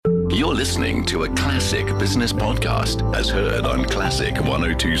You're listening to a classic business podcast as heard on Classic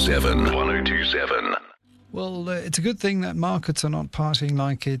 102.7. 102.7. Well, it's a good thing that markets are not partying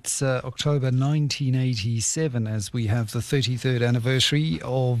like it's October 1987, as we have the 33rd anniversary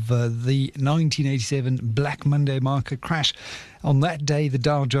of the 1987 Black Monday market crash. On that day, the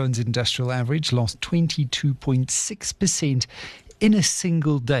Dow Jones Industrial Average lost 22.6% in a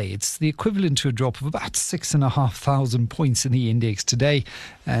single day. It's the equivalent to a drop of about 6,500 points in the index today.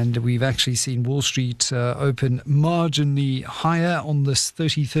 And we've actually seen Wall Street open marginally higher on this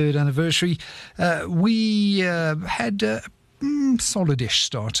 33rd anniversary. We had a solid-ish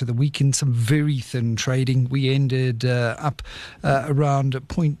start to the week in some very thin trading. We ended up around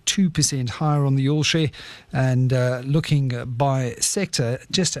 0.2% higher on the All Share. And looking by sector,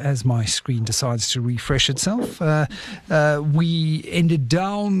 just as my screen decides to refresh itself, we ended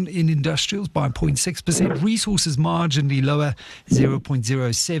down in industrials by 0.6%. Resources marginally lower,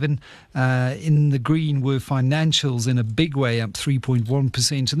 0.07%. In the green were financials in a big way, up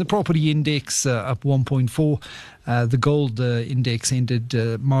 3.1%. And the property index up 1.4%. The gold index ended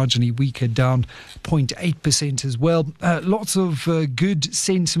marginally weaker, down 0.8% as well. Lots of good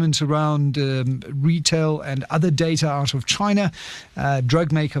sentiment around retail and other data out of China.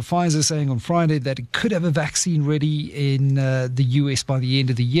 Drug maker Pfizer saying on Friday that it could have a vaccine ready in the US by the end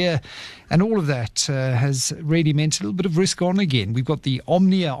of the year. And all of that has really meant a little bit of risk on again. We've got the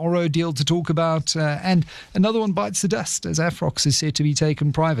Omnia Oro deal to talk about, and another one bites the dust as Afrox is set to be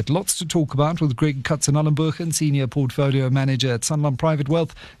taken private. Lots to talk about with Greg Katzenellenbogen, Senior Portfolio Manager at Sanlam Private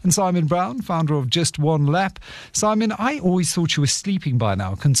Wealth, and Simon Brown, founder of JustOne Lap. Simon, I always thought you were sleeping by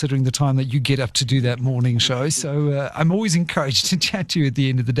now, considering the time that you get up to do that morning show. So I'm always encouraged to chat to you at the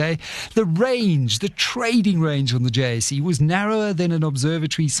end of the day. The range, the trading range on the JSE was narrower than an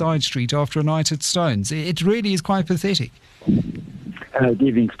observatory side street after a night at Stones. It really is quite pathetic. Good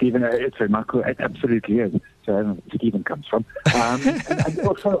evening, Stephen. It's Michael. It absolutely is. So I don't know where Stephen comes from. And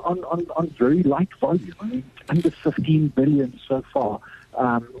also on very light volume, I mean, under 15 billion so far,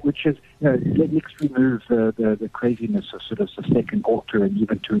 which is, let's remove the craziness of sort of the second quarter and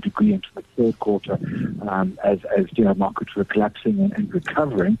even to a degree into the third quarter, as markets were collapsing and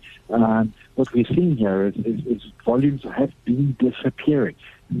recovering. What we're seeing here is volumes have been disappearing.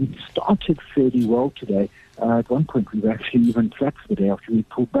 We started fairly well today. At one point, we were actually even flat for the day after we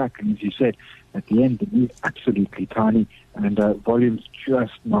pulled back. And as you said, at the end, the move absolutely tiny, and volumes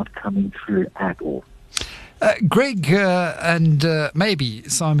just not coming through at all. Greg, and maybe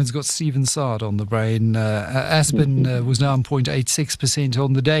Simon's got Stephen Sard on the brain. Aspen was down 0.86%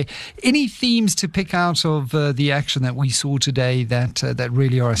 on the day. Any themes to pick out of the action that we saw today that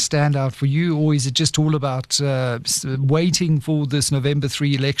really are a standout for you, or is it just all about waiting for this November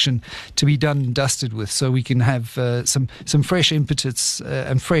 3 election to be done and dusted with, so we can have some fresh impetus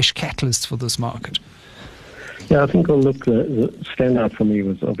and fresh catalysts for this market? Yeah, I think the standout for me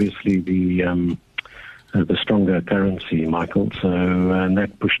was obviously the stronger currency, Michael. So, and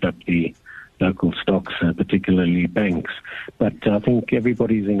that pushed up the local stocks, particularly banks. But I think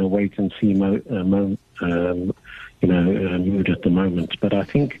everybody's in a wait and see mood at the moment. But I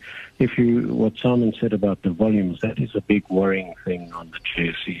think what Simon said about the volumes, that is a big worrying thing on the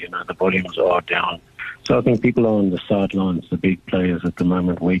JSE. The volumes are down. So I think people are on the sidelines, the big players at the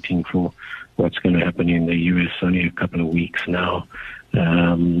moment, waiting for what's going to happen in the US. Only a couple of weeks now.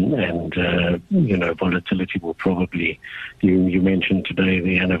 Volatility will probably, you mentioned today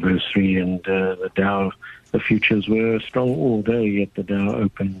the anniversary, and the Dow, the futures were strong all day, yet the Dow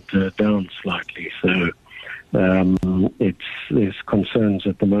opened down slightly. So there's concerns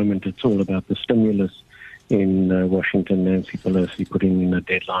at the moment. It's all about the stimulus in Washington. Nancy Pelosi putting in a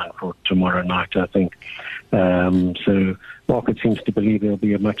deadline for tomorrow night, I think. So market seems to believe there'll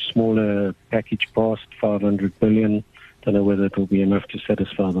be a much smaller package past 500 billion. Don't know whether it will be enough to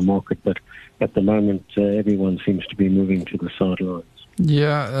satisfy the market, but at the moment, everyone seems to be moving to the sidelines.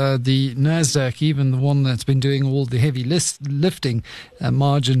 Yeah, the NASDAQ, even the one that's been doing all the heavy lifting,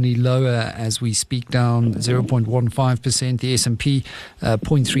 marginally lower as we speak, down 0.15%. The S&P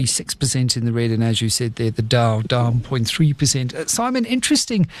 0.36% in the red, and as you said there, the Dow down 0.3%. Simon,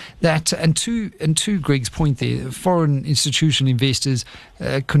 interesting that, and to Greg's point there, foreign institutional investors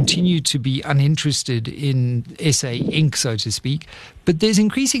continue to be uninterested in SA Inc., so to speak. But there's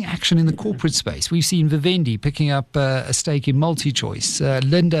increasing action in the corporate space. We've seen Vivendi picking up a stake in MultiChoice.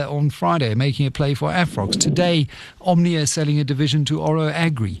 Linda on Friday making a play for Afrox. Today, Omnia selling a division to Oro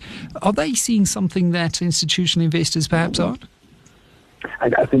Agri. Are they seeing something that institutional investors perhaps aren't?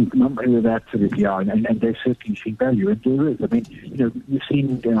 I think that absolutely are, and they're certainly seeing value, and there is. I mean, you've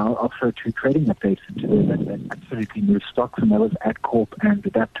seen, I'll throw two trading updates into there that absolutely moved stocks, and that was AdCorp and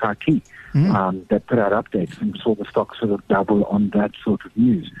AdaptIT that put out updates and saw the stocks sort of double on that sort of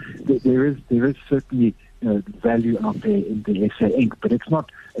news. There is certainly value out there in the SA Inc., but it's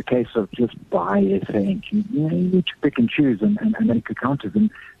not a case of just buy SA Inc. You need to pick and choose and make your counters, and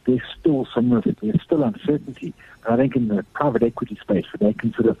there's still some risk, there's still uncertainty. But I think in the private equity space, where they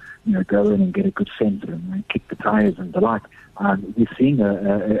can sort of go in and get a good sense and kick the tires and the like, we're seeing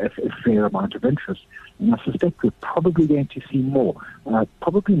a fair amount of interest. And I suspect we're probably going to see more,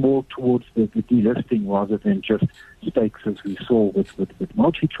 probably more towards the delisting rather than just stakes as we saw with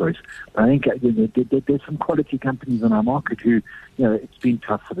MultiChoice. But I think there's some quality companies in our market who, it's been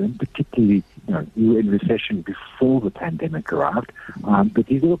tough for them, particularly, we were in recession before the pandemic arrived. But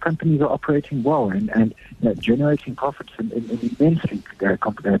these little companies are operating well and generating profits in immensely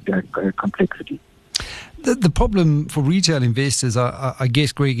complexity. The problem for retail investors, I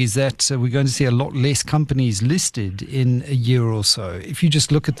guess, Greg, is that we're going to see a lot less companies listed in a year or so. If you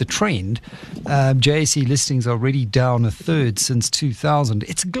just look at the trend, JSE listings are already down a third since 2000.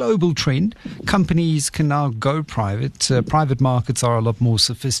 It's a global trend. Companies can now go private. Private markets are a lot more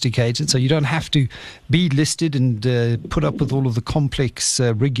sophisticated, so you don't have to be listed and put up with all of the complex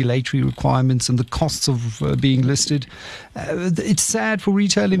regulatory requirements and the costs of being listed. It's sad for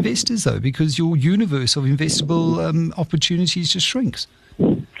retail investors, though, because your universe of investable opportunities just shrinks.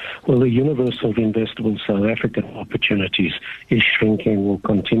 Well, the universe of investable South African opportunities is shrinking, will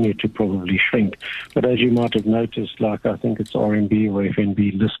continue to probably shrink. But as you might have noticed, like I think it's RMB or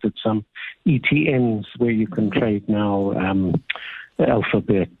FNB listed some ETNs where you can trade now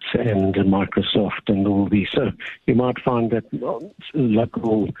Alphabet and Microsoft and all these. So you might find that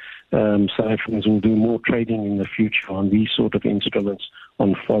local South Africans will do more trading in the future on these sort of instruments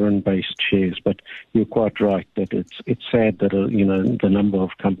on foreign-based shares. But you're quite right that it's sad that the number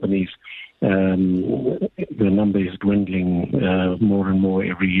of companies, the number is dwindling more and more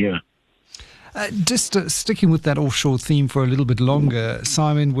every year. Just sticking with that offshore theme for a little bit longer,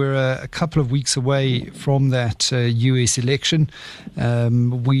 Simon, we're a couple of weeks away from that US election.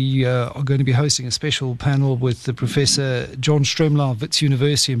 We are going to be hosting a special panel with the Professor John Stremler of Wits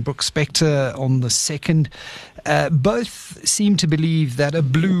University and Brooke Spector on the 2nd. Both seem to believe that a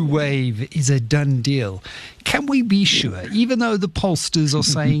blue wave is a done deal. Can we be sure, even though the pollsters are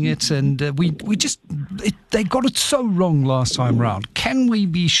saying it and they got it so wrong last time round, can we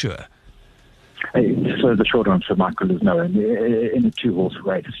be sure? So the short answer, Michael, is no. In a two-horse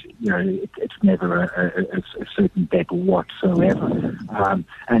race, it's never a certain bet whatsoever.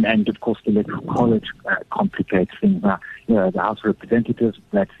 And of course, the Electoral College complicates things. The House of Representatives,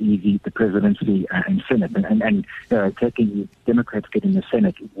 that's easy. The presidency and Senate, and taking Democrats getting the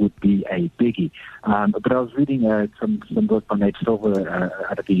Senate would be a biggie. But I was reading some work by Nate Silver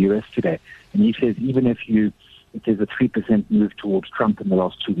out of the US today, and he says even if there's a 3% move towards Trump in the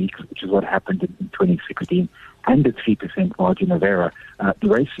last 2 weeks, which is what happened in 2016, and a 3% margin of error, the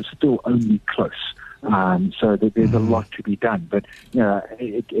race is still only close. So there's a lot to be done. But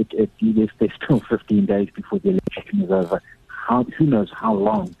there's still 15 days before the election is over. Who knows how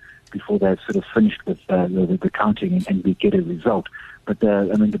long before they're sort of finished with the counting and we get a result. But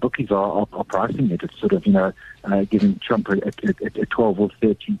the bookies are pricing it. It's sort of giving Trump a 12 or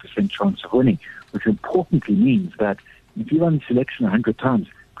 13% chance of winning, which importantly means that if you run this election 100 times,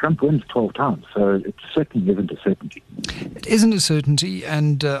 Trump wins 12 times. So it certainly isn't a certainty. It isn't a certainty,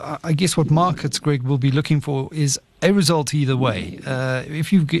 and I guess what markets, Greg, will be looking for is a result either way.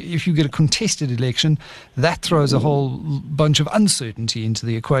 If you get a contested election, that throws a whole bunch of uncertainty into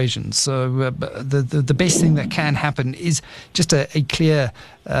the equation. So the best thing that can happen is just a clear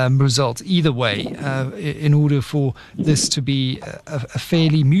result either way in order for this to be a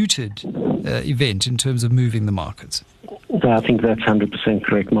fairly muted event in terms of moving the markets. I think that's 100%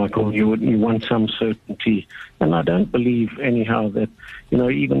 correct, Michael. You want some certainty. And I don't believe anyhow that,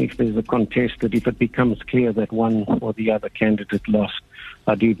 even if there's a contest, that if it becomes clear that one or the other candidate lost,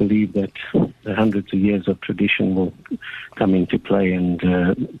 I do believe that the hundreds of years of tradition will come into play and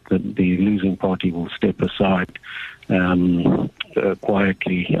the losing party will step aside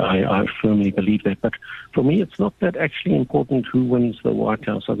quietly. I firmly believe that. But for me, it's not that actually important who wins the White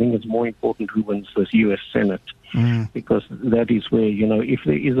House. I think it's more important who wins the U.S. Senate. Because that is where, if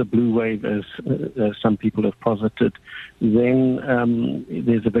there is a blue wave, as some people have posited, then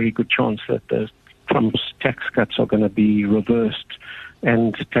there's a very good chance that Trump's tax cuts are going to be reversed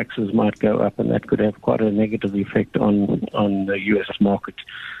and taxes might go up, and that could have quite a negative effect on the U.S. market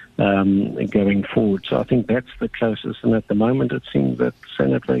going forward. So I think that's the closest, and at the moment it seems that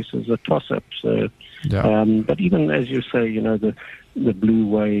Senate race is a toss-up. So, but even as you say, the blue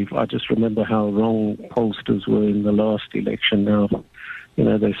wave, I just remember how wrong pollsters were in the last election. Now,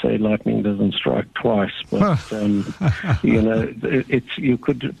 they say lightning doesn't strike twice, but, it's you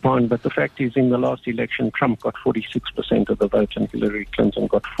could find, but the fact is in the last election, Trump got 46% of the vote and Hillary Clinton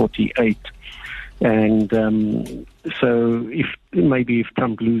got 48%. And so if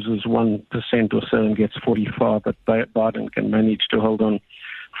Trump loses 1% or so and gets 45%, but Biden can manage to hold on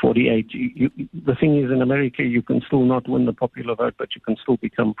 48%. The thing is, in America, you can still not win the popular vote, but you can still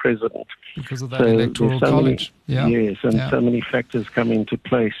become president. Because of that electoral college. Yes, and so many factors come into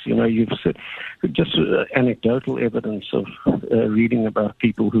place. You've said just anecdotal evidence of reading about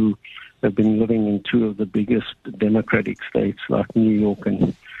people who have been living in two of the biggest Democratic states like New York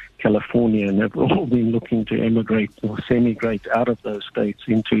and California, and have all been looking to emigrate or semigrate out of those states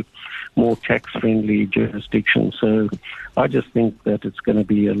into more tax-friendly jurisdictions. So I just think that it's going to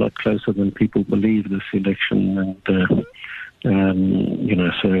be a lot closer than people believe, this election, and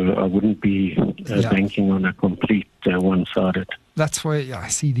so I wouldn't be banking on a complete one-sided. That's why I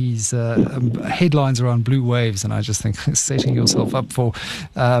see these headlines around blue waves, and I just think setting yourself up for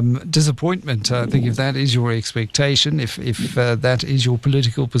disappointment. I think if that is your expectation, if that is your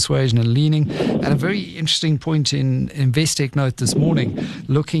political persuasion and leaning. And a very interesting point in Investec Note this morning,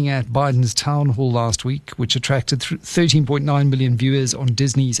 looking at Biden's town hall last week, which attracted 13.9 million viewers on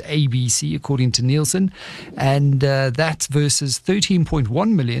Disney's ABC, according to Nielsen, and that's versus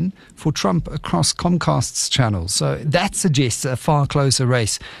 13.1 million for Trump across Comcast's channels. So that suggests a far closer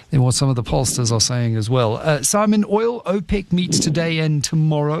race than what some of the pollsters are saying as well. Simon, OPEC meets today and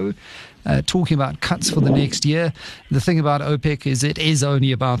tomorrow, talking about cuts for the next year. The thing about OPEC is it is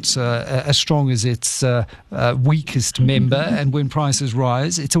only about as strong as its weakest member, and when prices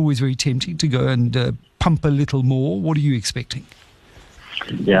rise, it's always very tempting to go and pump a little more. What are you expecting?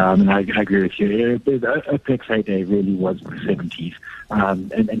 Yeah, I mean, I agree with you. OPEC's heyday really was the 70s.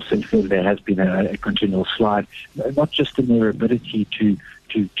 And since then, there has been a continual slide, not just in their ability to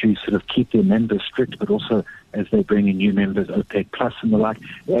sort of keep their members strict, but also as they bring in new members, OPEC Plus and the like.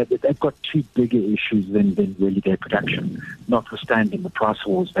 They've got two bigger issues than really their production. Notwithstanding the price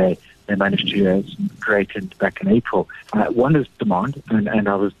wars they managed to create back in April. One is demand, and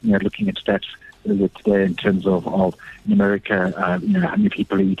I was looking at stats earlier today in terms of in America, how many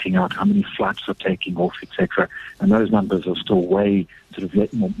people are eating out, how many flights are taking off, etc. And those numbers are still way sort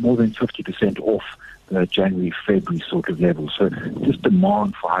of more than 50% off the January, February sort of level. So just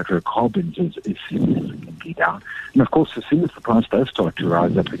demand for hydrocarbons is significantly down. And of course, as soon as the price does start to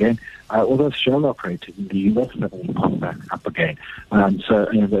rise up again, all those shale operators in the US suddenly pop back up again. So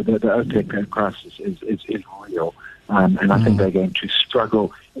the OPEC crisis is real. And I think they're going to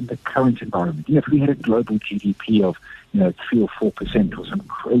struggle in the current environment. If we had a global GDP of 3 or 4% or some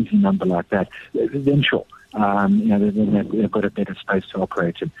crazy number like that, then sure. Then they've got a better space to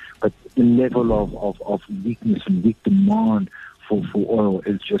operate in. But the level of weakness and weak demand for oil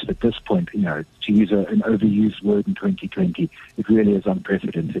is just at this point, to use an overused word in 2020, it really is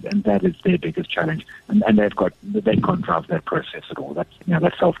unprecedented, and that is their biggest challenge. And they can't drive that process at all.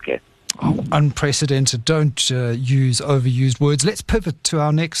 That's self-care. Oh, unprecedented. Don't use overused words. Let's pivot to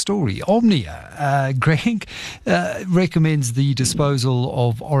our next story. Omnia, Greg, recommends the disposal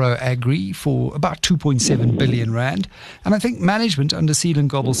of Oro Agri for about 2.7 billion rand. And I think management under Seelan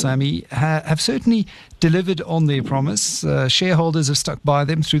Gobelsamy have certainly delivered on their promise. Shareholders have stuck by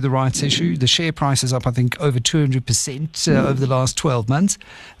them through the rights issue. The share price is up, I think, over 200% over the last 12 months.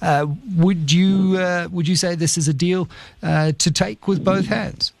 Would you say this is a deal to take with both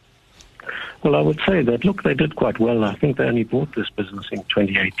hands? Well, I would say that, look, they did quite well. I think they only bought this business in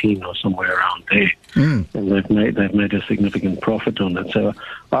 2018 or somewhere around there. And they've made a significant profit on it. So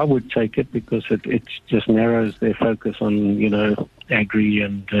I would take it because it just narrows their focus on, agri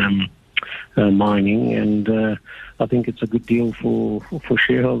and mining. And I think it's a good deal for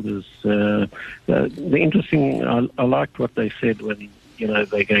shareholders. The interesting, I liked what they said when,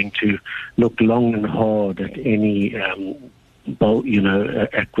 they're going to look long and hard at any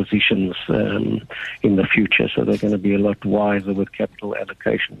acquisitions in the future. So they're going to be a lot wiser with capital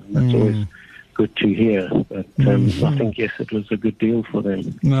allocation. And that's always good to hear. But I think, yes, it was a good deal for them.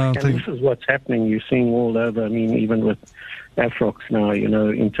 This is what's happening. You're seeing all over. I mean, even with Afrox now,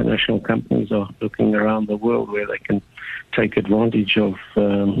 international companies are looking around the world where they can take advantage of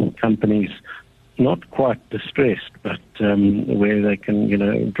companies not quite distressed, but where they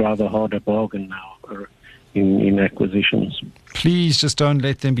can, drive a harder bargain now in acquisitions. Please just don't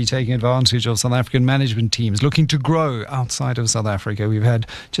let them be taking advantage of South African management teams looking to grow outside of South Africa. We've had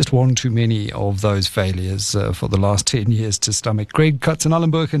just one too many of those failures for the last 10 years to stomach. Greg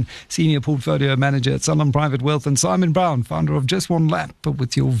Katzenellenbogen, Senior Portfolio Manager at Sanlam Private Wealth, and Simon Brown, founder of JustOne Lap,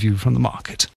 with your view from the market.